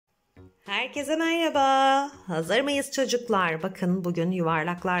Herkese merhaba. Hazır mıyız çocuklar? Bakın bugün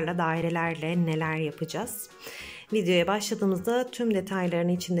yuvarlaklarla, dairelerle neler yapacağız. Videoya başladığımızda tüm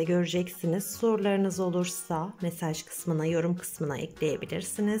detaylarını içinde göreceksiniz. Sorularınız olursa mesaj kısmına, yorum kısmına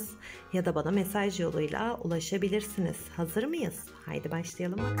ekleyebilirsiniz. Ya da bana mesaj yoluyla ulaşabilirsiniz. Hazır mıyız? Haydi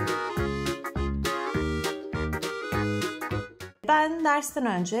başlayalım bakalım. Ben dersten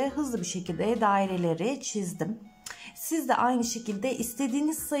önce hızlı bir şekilde daireleri çizdim. Siz de aynı şekilde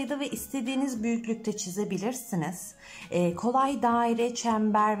istediğiniz sayıda ve istediğiniz büyüklükte çizebilirsiniz. Kolay, daire,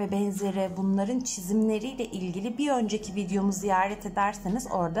 çember ve benzeri bunların çizimleriyle ilgili bir önceki videomu ziyaret ederseniz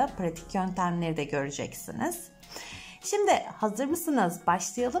orada pratik yöntemleri de göreceksiniz. Şimdi hazır mısınız?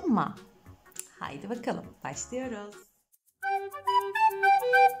 Başlayalım mı? Haydi bakalım, başlıyoruz.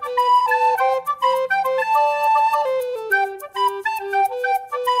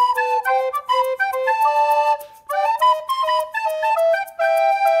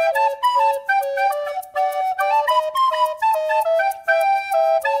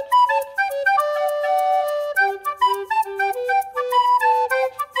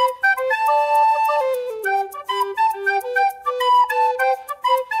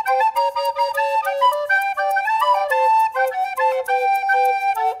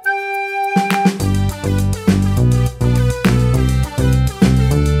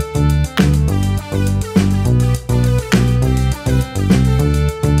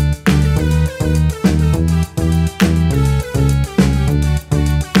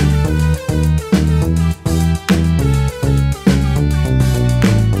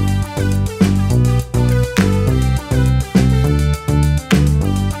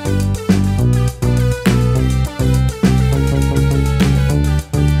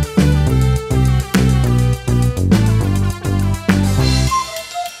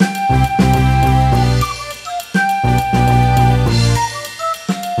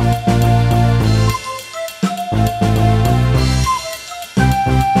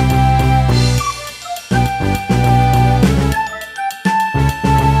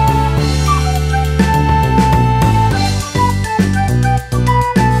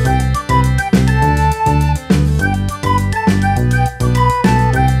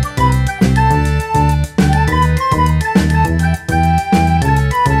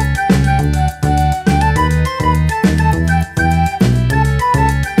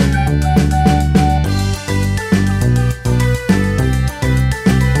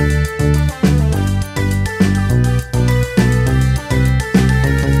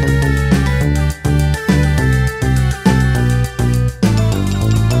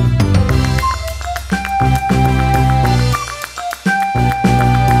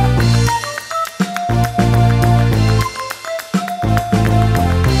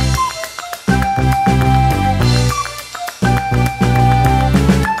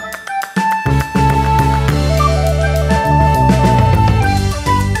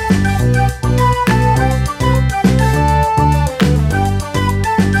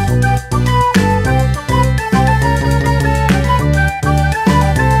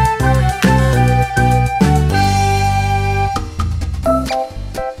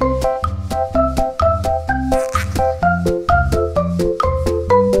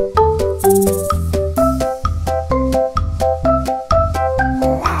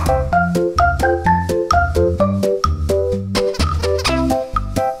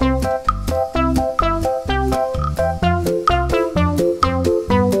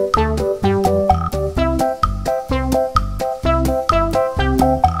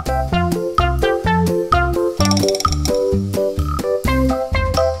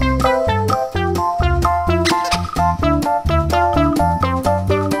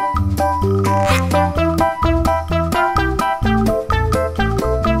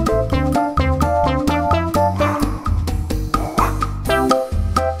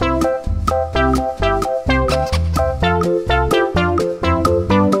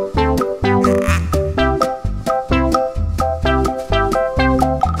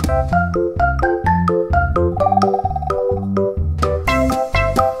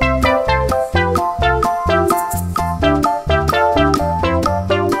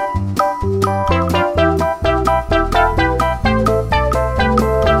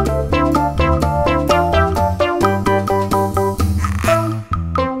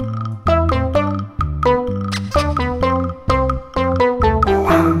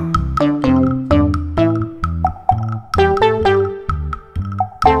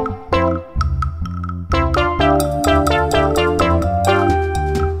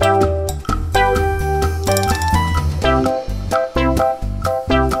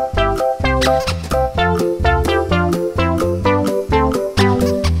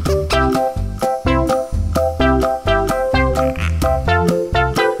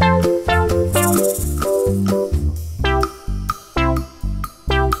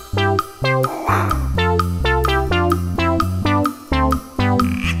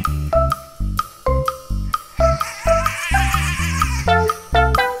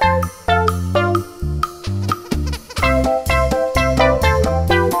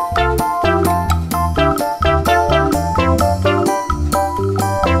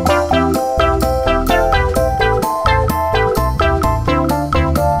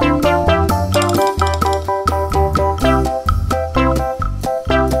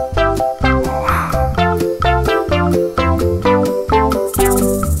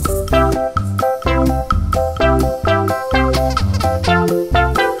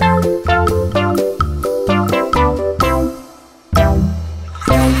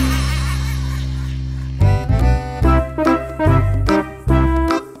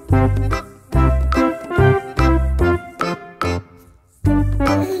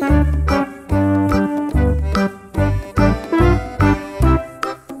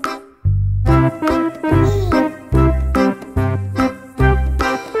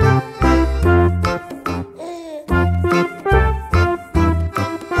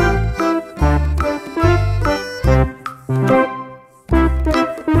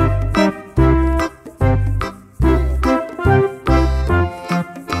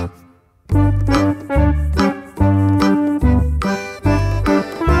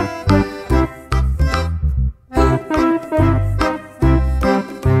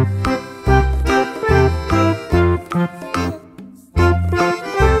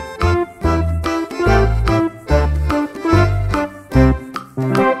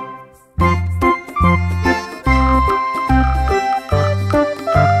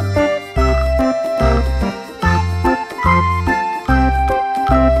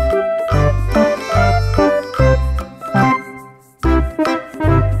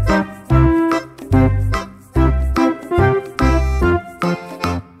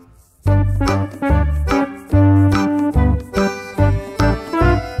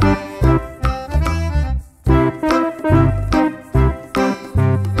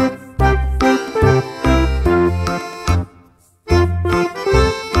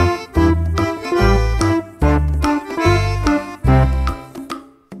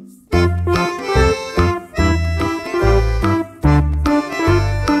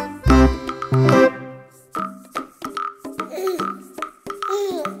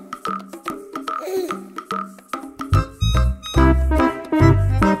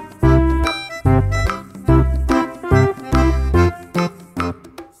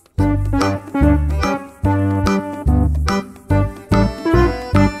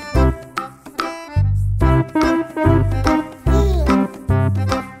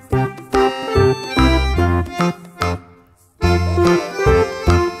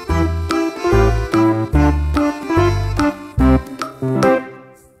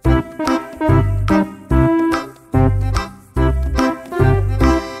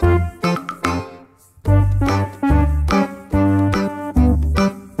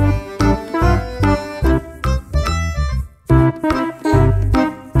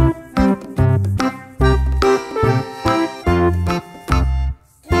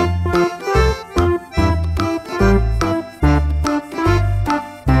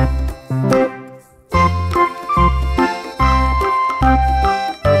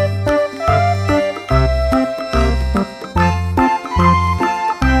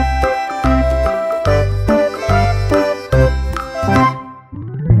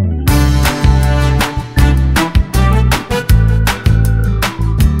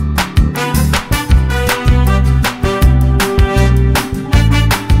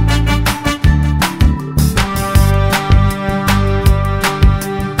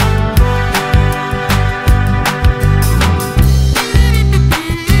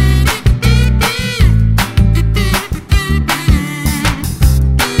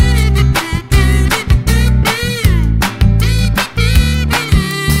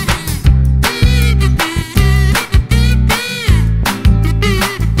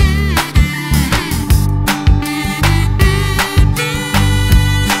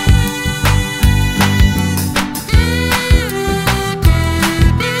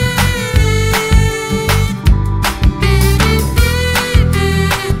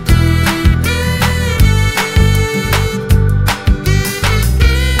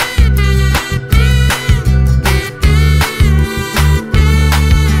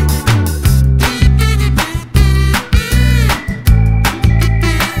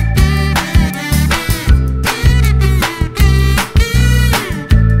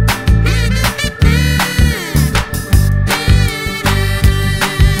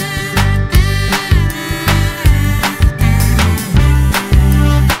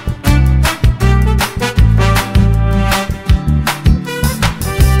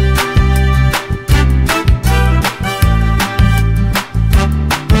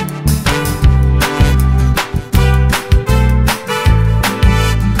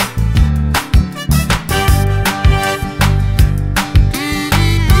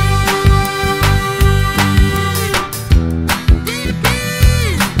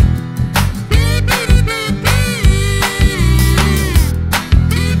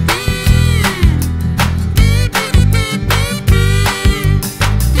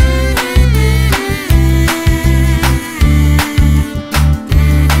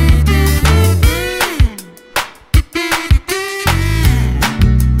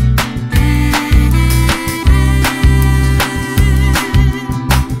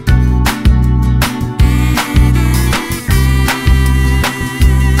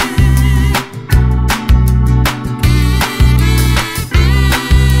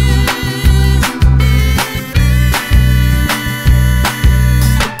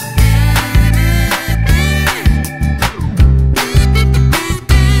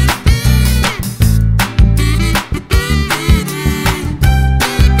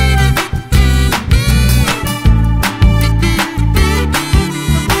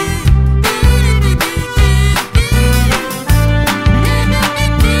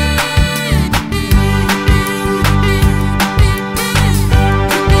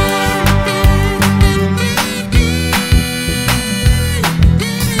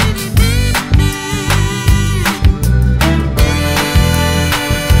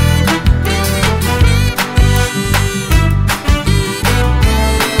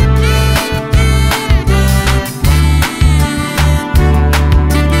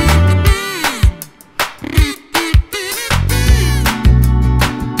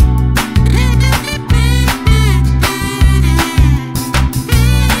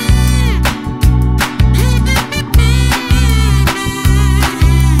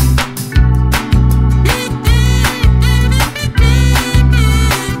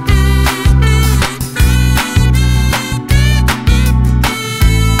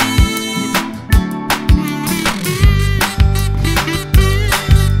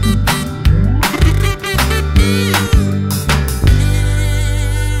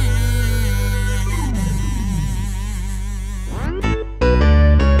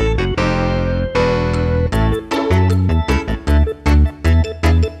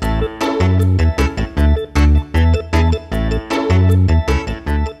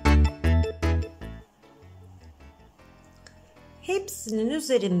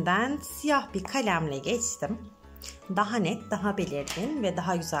 üzerinden siyah bir kalemle geçtim. Daha net, daha belirgin ve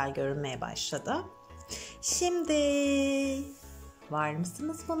daha güzel görünmeye başladı. Şimdi var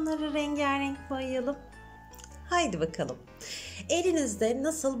mısınız bunları rengarenk boyayalım? Haydi bakalım. Elinizde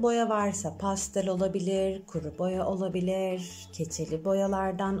nasıl boya varsa, pastel olabilir, kuru boya olabilir, keçeli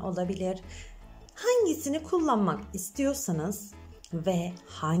boyalardan olabilir. Hangisini kullanmak istiyorsanız ve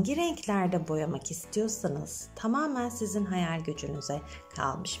hangi renklerde boyamak istiyorsanız tamamen sizin hayal gücünüze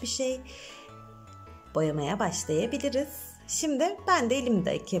kalmış bir şey. Boyamaya başlayabiliriz. Şimdi ben de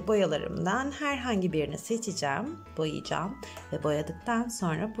elimdeki boyalarımdan herhangi birini seçeceğim, boyayacağım ve boyadıktan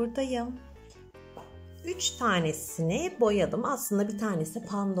sonra buradayım. 3 tanesini boyadım. Aslında bir tanesi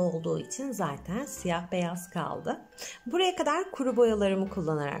panda olduğu için zaten siyah beyaz kaldı. Buraya kadar kuru boyalarımı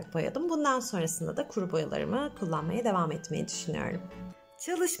kullanarak boyadım. Bundan sonrasında da kuru boyalarımı kullanmaya devam etmeyi düşünüyorum.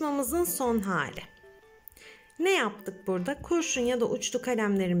 Çalışmamızın son hali. Ne yaptık burada? Kurşun ya da uçlu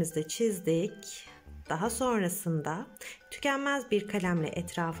kalemlerimizle çizdik. Daha sonrasında tükenmez bir kalemle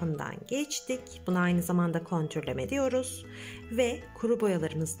etrafından geçtik. Bunu aynı zamanda kontrol ediyoruz. Ve kuru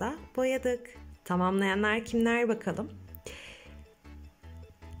boyalarımızla boyadık. Tamamlayanlar kimler bakalım?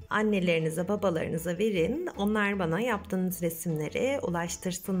 Annelerinize, babalarınıza verin. Onlar bana yaptığınız resimleri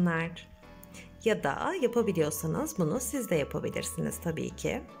ulaştırsınlar. Ya da yapabiliyorsanız bunu siz de yapabilirsiniz tabii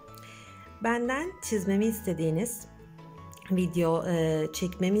ki. Benden çizmemi istediğiniz video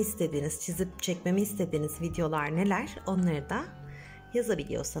çekmemi istediğiniz, çizip çekmemi istediğiniz videolar neler? Onları da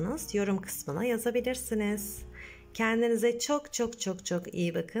yazabiliyorsanız yorum kısmına yazabilirsiniz. Kendinize çok çok çok çok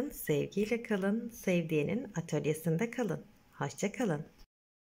iyi bakın. Sevgiyle kalın. Sevdiye'nin atölyesinde kalın. Hoşça kalın.